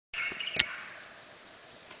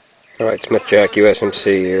Alright, Smith Jack USMC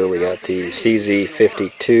here. We got the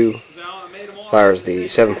CZ52. Fires the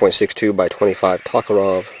 7.62 by 25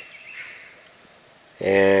 Tokarov.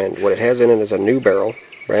 And what it has in it is a new barrel,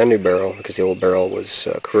 brand new barrel, because the old barrel was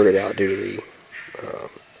corroded out due to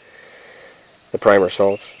the primer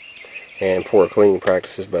salts and poor cleaning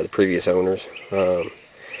practices by the previous owners. And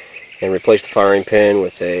replaced the firing pin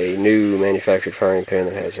with a new manufactured firing pin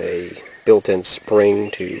that has a built-in spring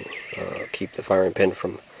to keep the firing pin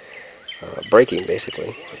from breaking,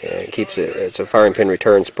 basically. And it keeps it. It's a firing pin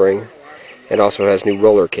return spring. It also has new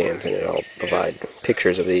roller cams in it. I'll provide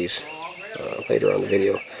pictures of these later on the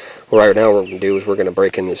video. Well, right now what we're going to do is we're going to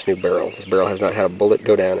break in this new barrel. This barrel has not had a bullet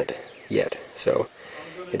go down it yet, so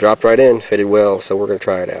it dropped right in, fitted well, so we're going to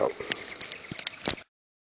try it out.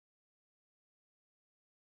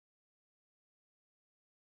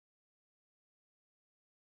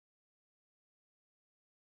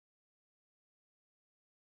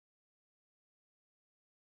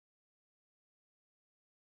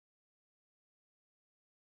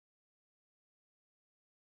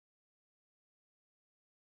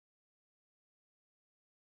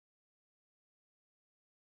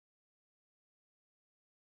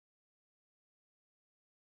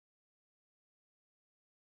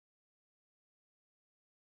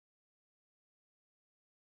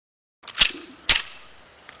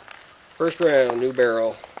 First round, new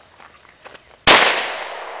barrel.